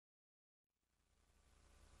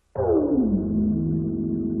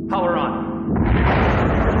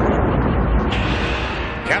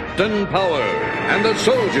Captain Power and the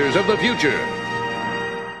soldiers of the future.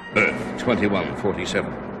 Earth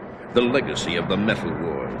 2147. The legacy of the Metal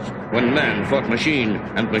Wars, when man fought machine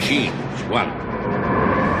and machines won.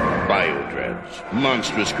 Biodreads,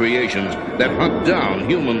 monstrous creations that hunt down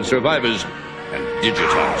human survivors and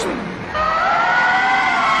digitize them.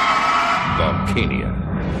 Volcania,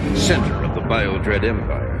 center of the Biodread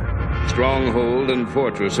Empire. Stronghold and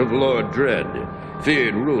fortress of Lord Dread,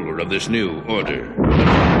 feared ruler of this new order.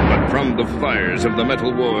 But from the fires of the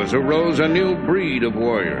Metal Wars arose a new breed of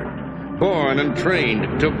warrior, born and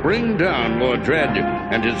trained to bring down Lord Dread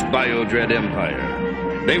and his Biodread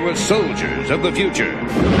Empire. They were soldiers of the future,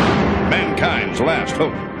 mankind's last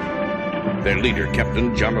hope. Their leader,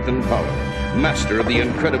 Captain Jonathan Power, master of the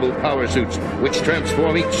incredible power suits which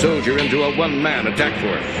transform each soldier into a one-man attack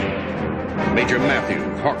force. Major Matthew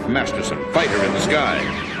Hawk Masterson, fighter in the sky.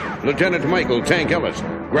 Lieutenant Michael Tank Ellis,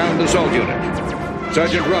 ground assault unit.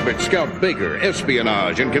 Sergeant Robert Scout Baker,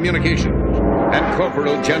 espionage and communications. And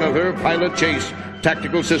Corporal Jennifer Pilot Chase,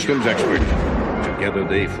 tactical systems expert. Together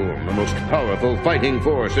they form the most powerful fighting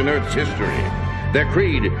force in Earth's history. Their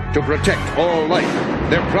creed, to protect all life.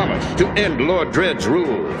 Their promise, to end Lord Dread's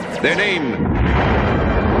rule. Their name,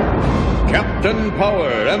 Captain Power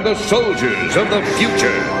and the soldiers of the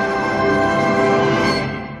future.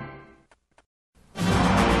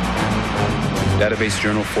 Database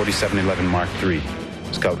Journal 4711 Mark III.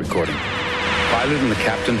 Scout recording. Pilot and the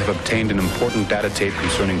captain have obtained an important data tape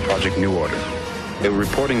concerning Project New Order. They were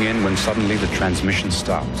reporting in when suddenly the transmission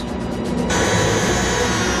stopped.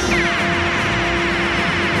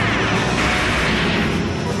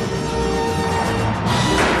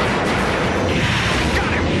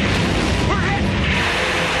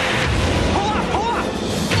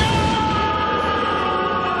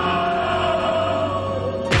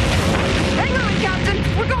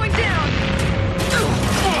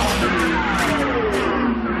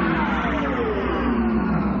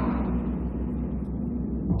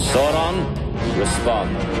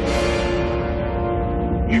 Respond.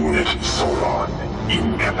 Unit Sauron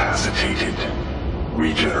incapacitated.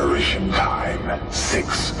 Regeneration time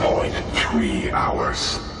 6.3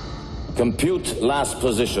 hours. Compute last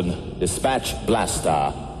position. Dispatch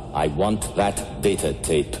Blastar. I want that data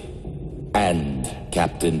tape. And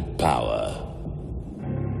Captain Power.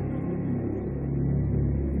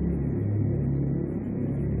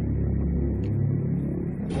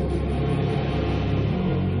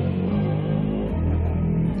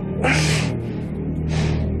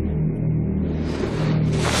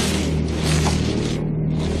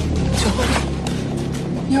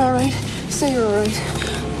 You all right? Say you're all right.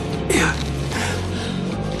 Yeah.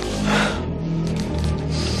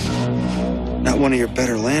 Not one of your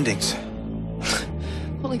better landings.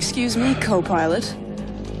 Well, excuse me, co-pilot.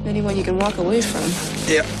 Anyone you can walk away from.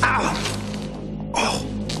 Yeah. Ow! Oh.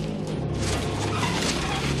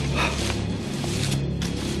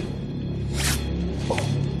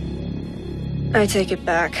 I take it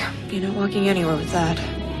back. You're not walking anywhere with that.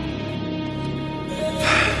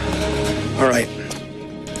 All right.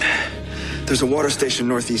 There's a water station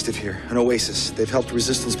northeast of here, an oasis. They've helped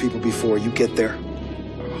resistance people before. You get there.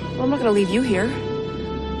 Well, I'm not gonna leave you here.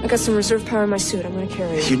 I got some reserve power in my suit. I'm gonna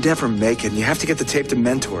carry it. You never make it, and you have to get the tape to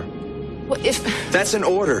Mentor. Well, if... That's an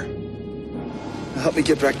order. Now help me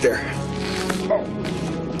get back there.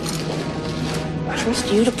 I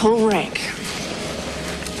trust you to pull rank.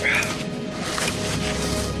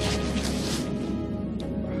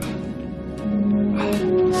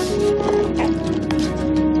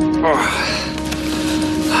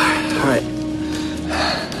 All right.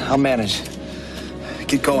 I'll manage.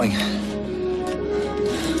 Get going.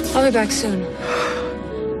 I'll be back soon.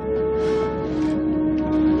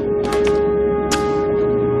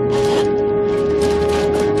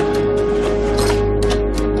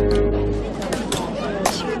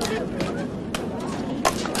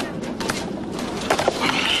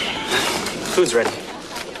 Food's ready.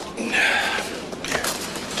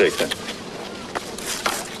 Take that.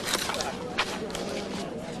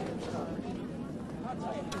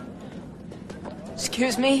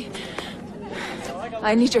 Excuse me?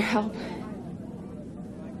 I need your help.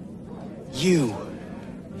 You.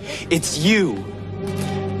 It's you.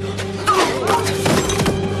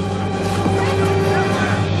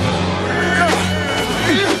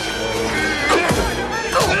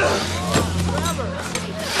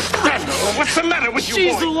 What's the matter with you,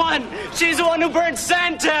 She's boy? the one! She's the one who burned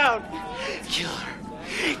Sandtown! Kill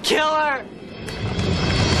her! Kill her!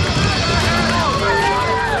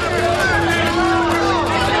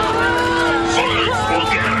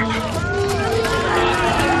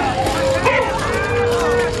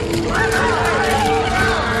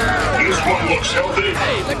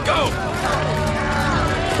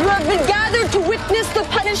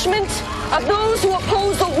 of those who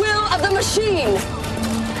oppose the will of the machine.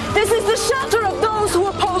 This is the shelter of those who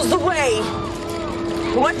oppose the way.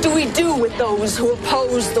 What do we do with those who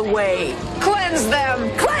oppose the way? Cleanse them!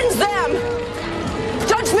 Cleanse them!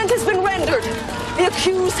 Judgment has been rendered. The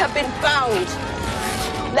accused have been found.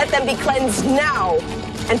 Let them be cleansed now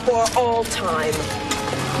and for all time.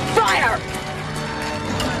 Fire!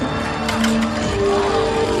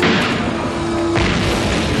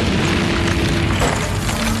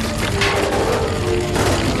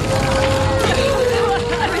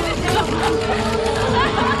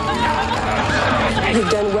 You've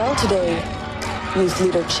done well today, Youth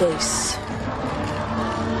Leader Chase.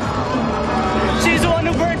 She's the one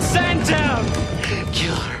who burned Sandtown!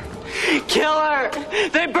 Kill her! Kill her!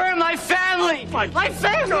 They burned my family! My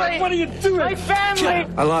family! God, what are you doing? My family!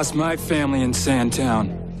 I lost my family in Sandtown.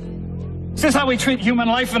 Is this how we treat human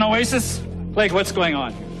life in Oasis? Blake, what's going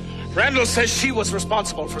on? Randall says she was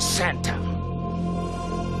responsible for Sandtown.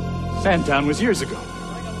 Sandtown was years ago.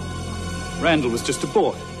 Randall was just a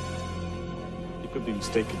boy. He could be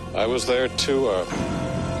mistaken. I was there too,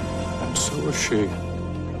 And so was she.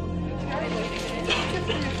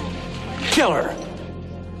 Kill her!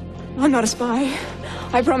 I'm not a spy.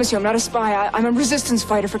 I promise you, I'm not a spy. I'm a resistance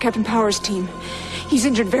fighter for Captain Power's team. He's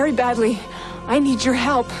injured very badly. I need your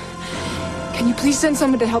help. Can you please send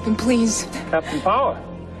someone to help him, please? Captain Power?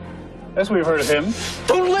 Yes, we've heard of him.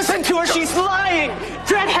 Don't listen to her! She's lying!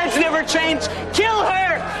 Dreadheads never change! Kill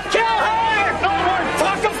her! Kill her! No more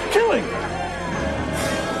talk of killing!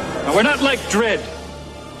 Now, we're not like Dread.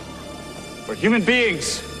 We're human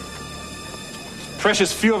beings.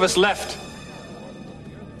 Precious few of us left.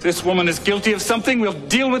 If this woman is guilty of something, we'll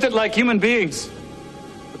deal with it like human beings,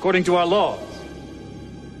 according to our laws.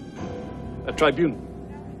 A tribunal.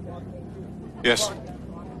 Yes,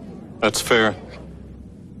 that's fair.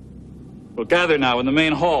 We'll gather now in the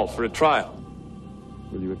main hall for a trial.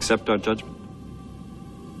 Will you accept our judgment?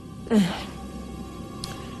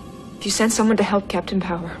 If you send someone to help Captain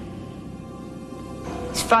Power.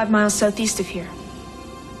 He's 5 miles southeast of here.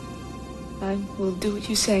 I will do what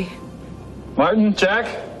you say. Martin, Jack,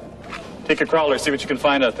 take a crawler, see what you can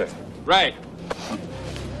find out there. Right.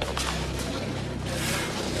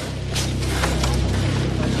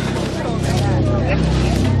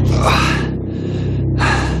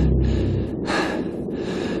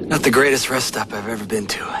 Not the greatest rest stop I've ever been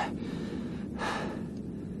to.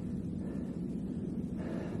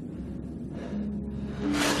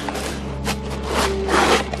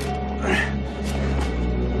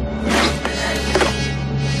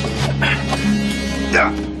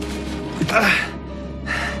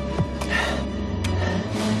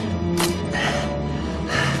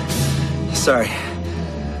 Sorry,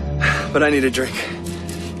 but I need a drink.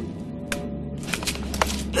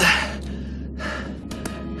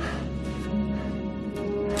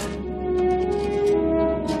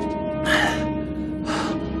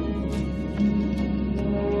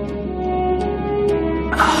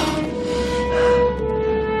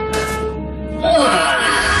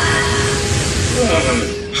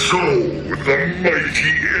 So, the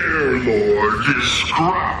mighty Air Lord is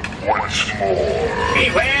scrapped once more.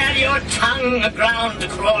 Beware your tongue, ground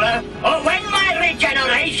crawler, or when my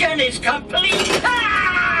regeneration is complete.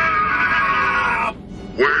 Ah!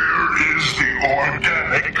 Where is the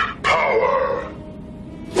organic power?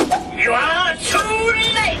 You are too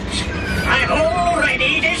late. I've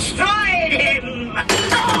already destroyed him.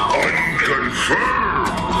 Unconfirmed.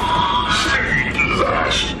 State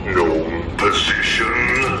last known position.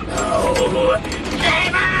 Oh,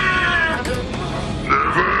 never!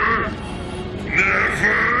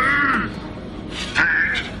 Never?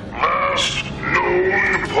 State last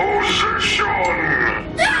known position.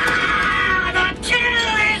 Ah, the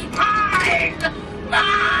kill is mine!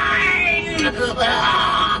 Mine!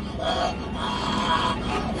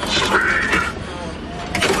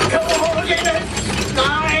 Coordinates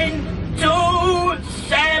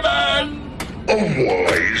 927. A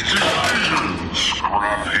wise decision,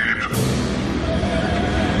 Scraphead.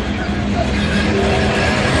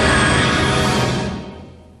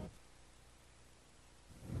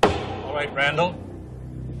 All right, Randall.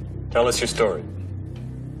 Tell us your story.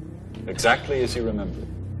 Exactly as you remember.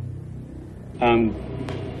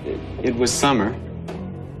 It was summer.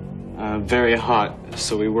 Very hot,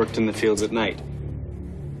 so we worked in the fields at night.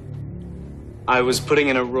 I was putting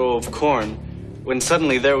in a row of corn when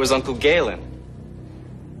suddenly there was Uncle Galen.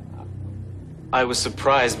 I was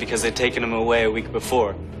surprised because they'd taken him away a week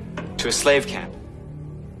before to a slave camp.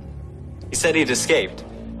 He said he'd escaped,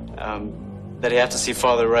 that he'd have to see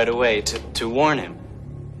Father right away to warn him.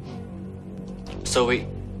 So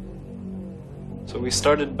So we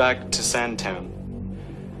started back to Sandtown.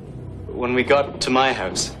 When we got to my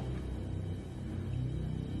house,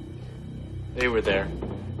 they were there.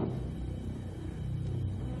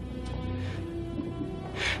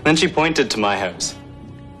 Then she pointed to my house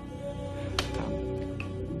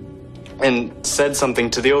and said something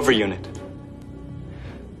to the over unit.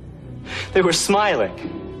 They were smiling.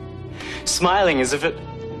 Smiling as if it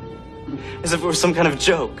were some kind of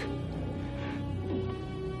joke.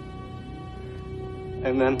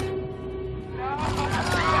 And then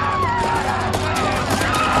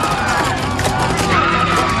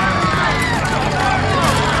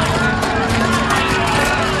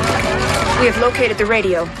we have located the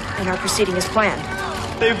radio, and are proceeding as planned.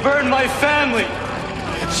 They burned my family.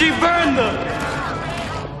 She burned them.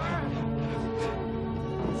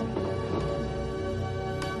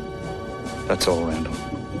 That's all, Randall.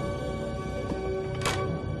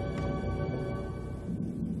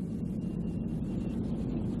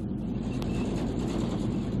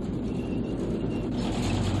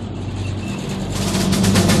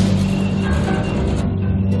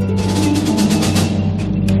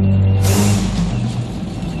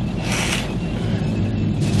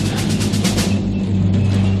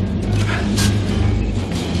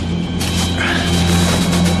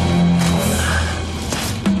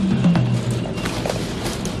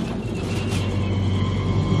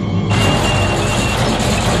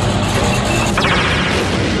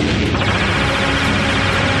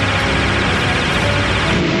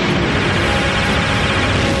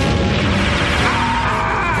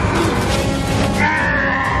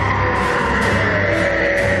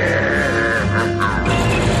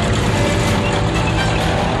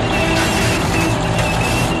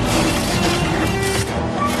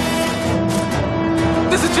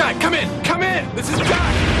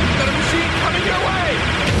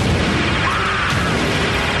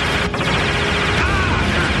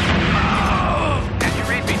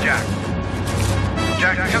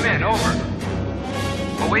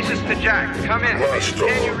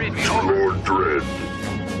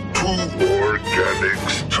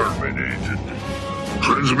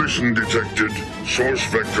 Source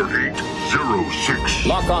vector 806.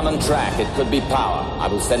 Lock on and track. It could be power. I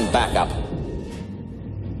will send backup.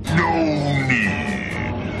 No need.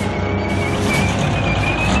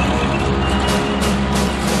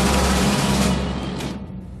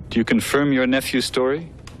 Do you confirm your nephew's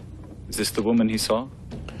story? Is this the woman he saw?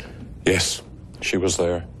 Yes, she was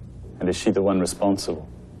there. And is she the one responsible?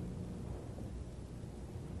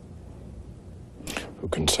 Who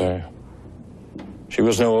can say? She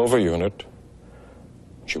was no over-unit.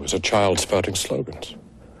 She was a child spouting slogans.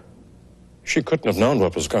 She couldn't have known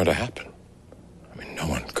what was going to happen. I mean, no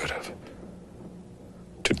one could have.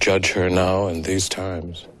 To judge her now in these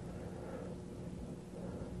times,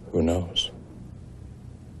 who knows?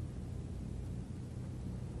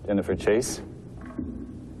 Jennifer Chase,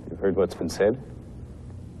 you've heard what's been said.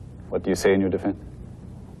 What do you say in your defense?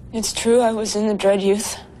 It's true, I was in the Dread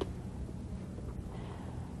Youth.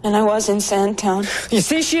 And I was in Sandtown. You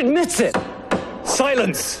see, she admits it.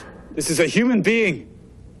 Silence! This is a human being.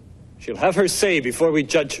 She'll have her say before we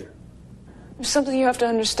judge her. There's something you have to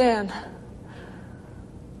understand.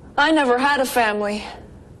 I never had a family.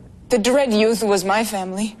 The Dread Youth was my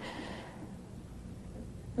family.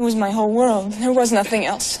 It was my whole world. There was nothing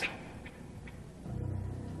else.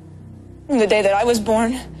 From the day that I was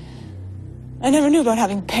born, I never knew about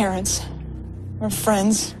having parents or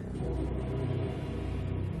friends,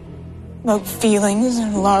 about feelings or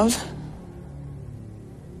love.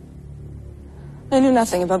 I knew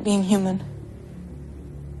nothing about being human.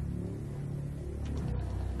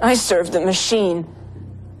 I served the machine,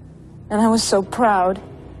 and I was so proud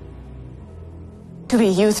to be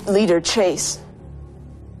youth leader Chase.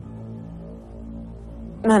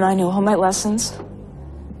 And I knew all my lessons,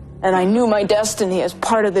 and I knew my destiny as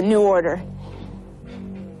part of the New Order.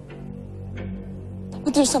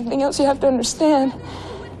 But there's something else you have to understand.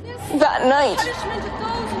 That night,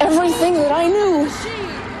 everything that I knew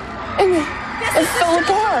it fell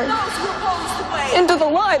apart into the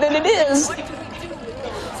lie that it is.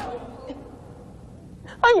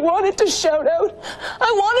 I wanted to shout out.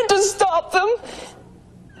 I wanted to stop them.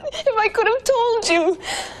 If I could have told you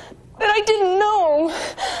that I didn't know,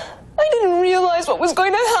 I didn't realize what was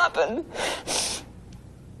going to happen.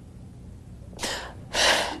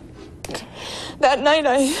 That night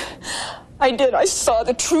I saw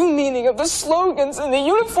the true meaning of the slogans and the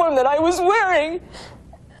uniform that I was wearing.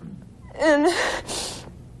 And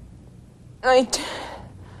I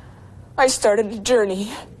started a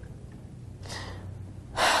journey.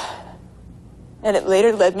 And it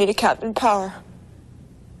later led me to Captain Power.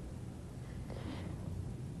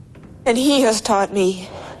 And he has taught me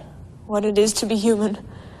what it is to be human.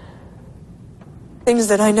 Things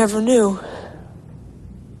that I never knew.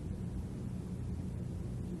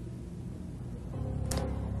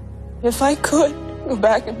 If I could go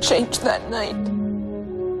back and change that night,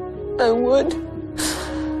 I would.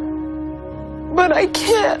 But I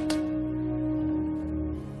can't.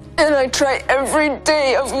 And I try every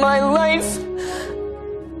day of my life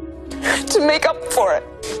to make up for it.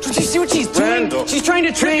 Don't you see what she's doing? Randall, She's trying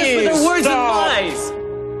to trick us with her words and lies.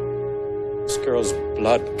 This girl's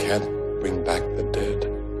blood can't bring back the dead.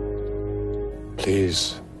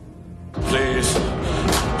 Please. Please.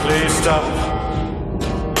 Please stop.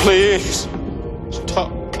 Please.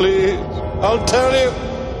 Stop, please. I'll tell you.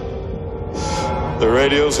 The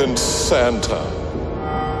radio's in Santa.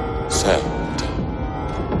 Santa.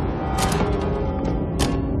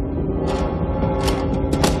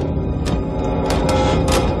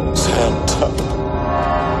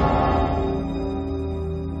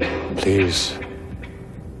 Please,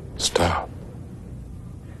 stop.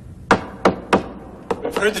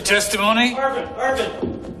 I've heard the testimony. Irvin!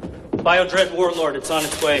 Biodread warlord, it's on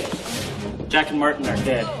its way. Jack and Martin are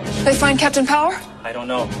dead. They find Captain Power? I don't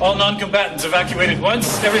know. All non-combatants evacuated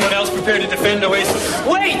once. Everyone else prepared to defend Oasis.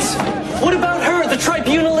 Wait! What about her? The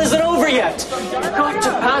tribunal isn't over yet. You've got to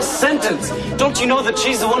pass sentence. Don't you know that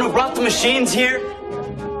she's the one who brought the machines here?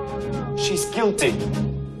 She's guilty.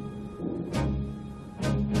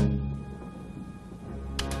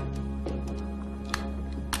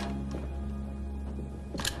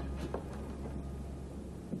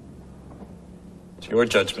 It's your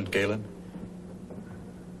judgment, Galen.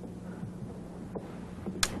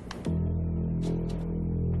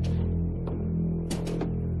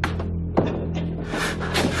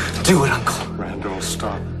 Do it, Uncle. Randall,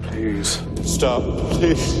 stop, please. Stop,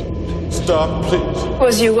 please. Stop, please. It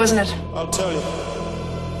was you, wasn't it? I'll tell you.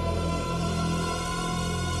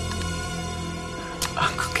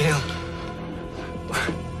 Uncle Galen.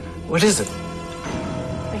 What is it?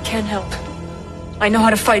 I can't help. I know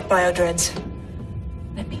how to fight biodreads.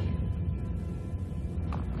 Let me.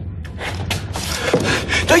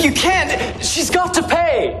 No, you can't! She's got to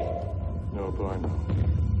pay! No, boy, no.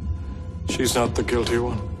 She's not the guilty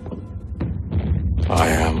one. I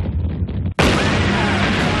am.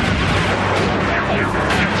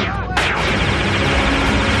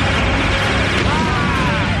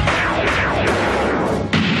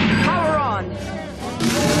 Power on!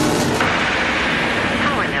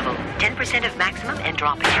 Power level 10% of maximum and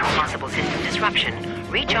dropping. Possible system disruption.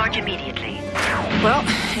 Recharge immediately. Well,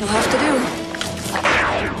 it'll have to do.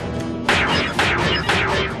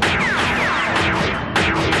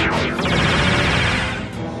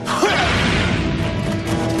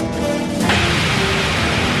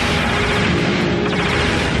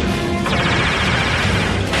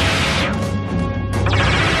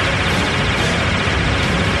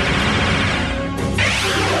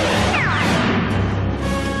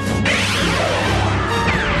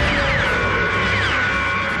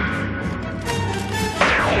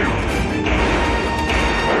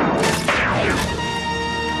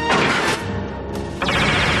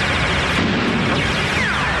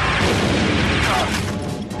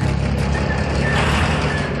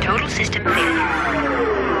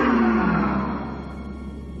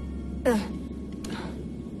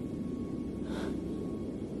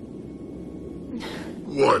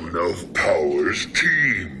 One of Power's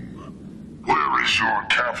team. Where is your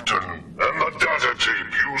captain and the data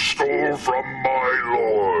tape you stole from my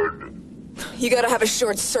lord? You gotta have a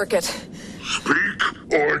short circuit.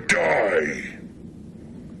 Speak or die.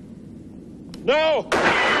 No!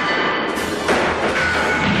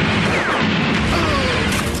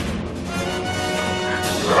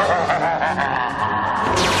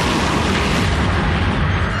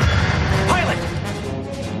 Pilot!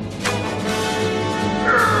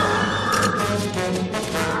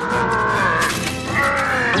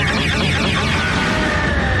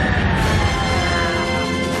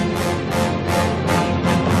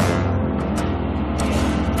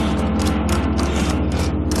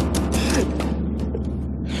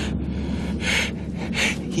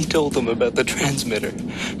 He told them about the transmitter.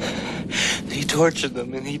 He tortured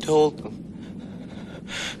them and he told them.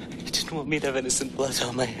 He didn't want me to have innocent blood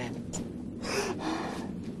on my hands.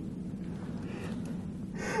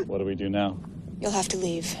 What do we do now? You'll have to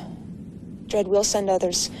leave. Dredd will send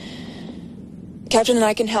others. The captain and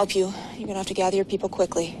I can help you. You're gonna have to gather your people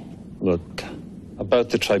quickly. Look, about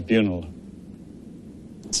the tribunal.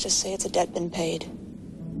 Let's just say it's a debt been paid.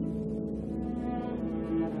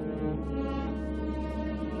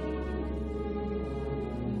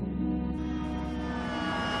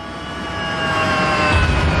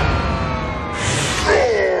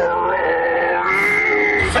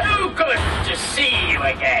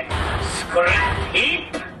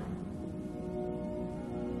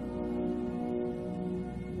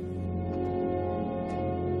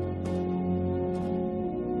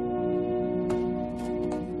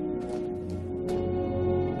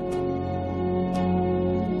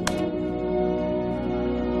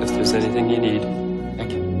 there's anything you need.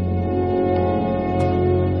 Thank you.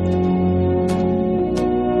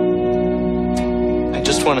 I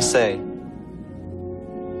just want to say,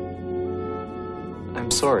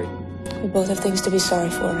 I'm sorry. We both have things to be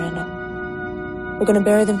sorry for, Randall. We're gonna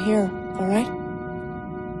bury them here, all right?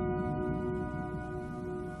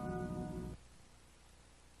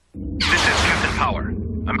 This is Captain Power.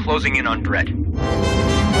 I'm closing in on Dredd.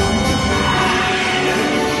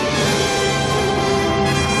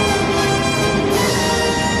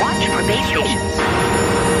 Watch for base stations.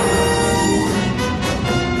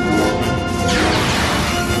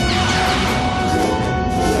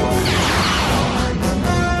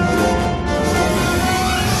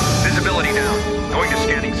 Visibility down. Going to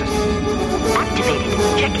scanning systems. Activated.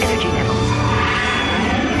 Check energy levels.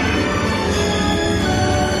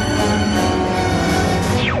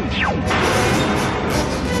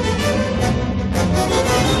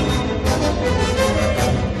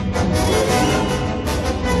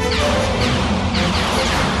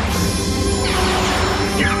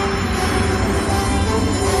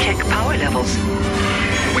 Check power levels.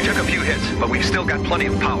 We took a few hits, but we've still got plenty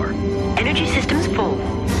of power. Energy systems full.